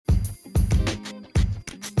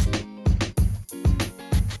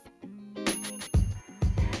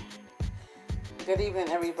Good evening,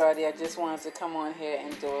 everybody. I just wanted to come on here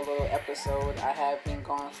and do a little episode. I have been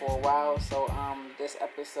gone for a while, so this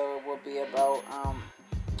episode will be about how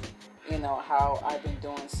I've been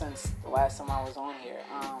doing since the last time I was on here.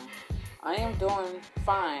 I am doing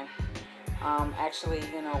fine. Actually,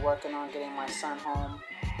 working on getting my son home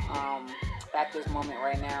at this moment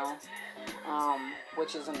right now,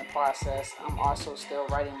 which is in the process. I'm also still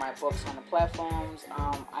writing my books on the platforms.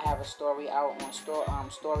 I have a story out on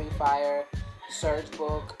Storyfire, Surge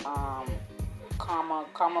Book, Comaful,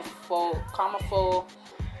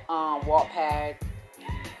 Wattpad,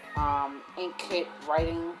 Inkkit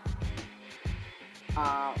writing.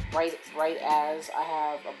 Right as I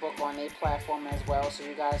have a book on a platform as well, so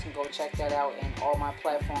you guys can go check that out. And all my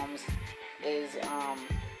platforms is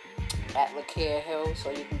at Lakia Hill,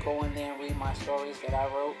 so you can go in there and read my stories that I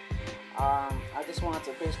wrote. I just wanted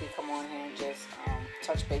to basically come on here and just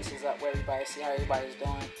touch bases up with everybody, see how everybody's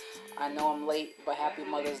doing. I know I'm late, but happy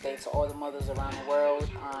Mother's Day to all the mothers around the world.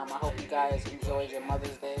 I hope you guys enjoyed your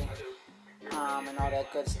Mother's Day and all that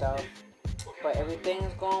good stuff. But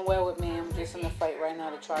everything's going well with me. I'm just in the fight right now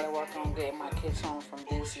to try to work on getting my kids home from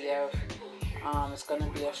DCF. It's going to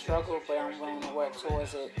be a struggle, but I'm willing to work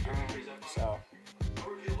towards it.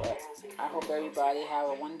 But I hope everybody have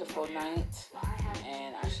a wonderful night,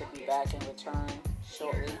 and I should be back in return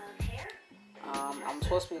shortly. I'm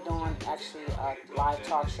supposed to be doing actually a live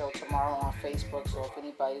talk show tomorrow on Facebook, so if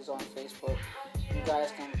anybody's on Facebook, you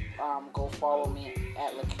guys can go follow me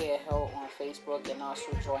at Lakia Hill on Facebook, and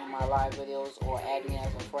also join my live videos or add me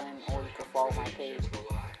as a friend, or you can follow my page.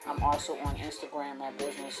 I'm also on Instagram at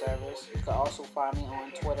Business Service. You can also find me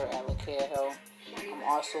on Twitter at Lakia Hill. I'm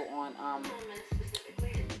also on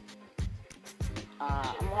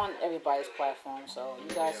I'm on everybody's platform, so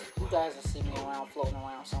you guys will see me around, floating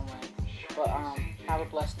around somewhere. But have a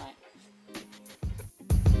blessed night.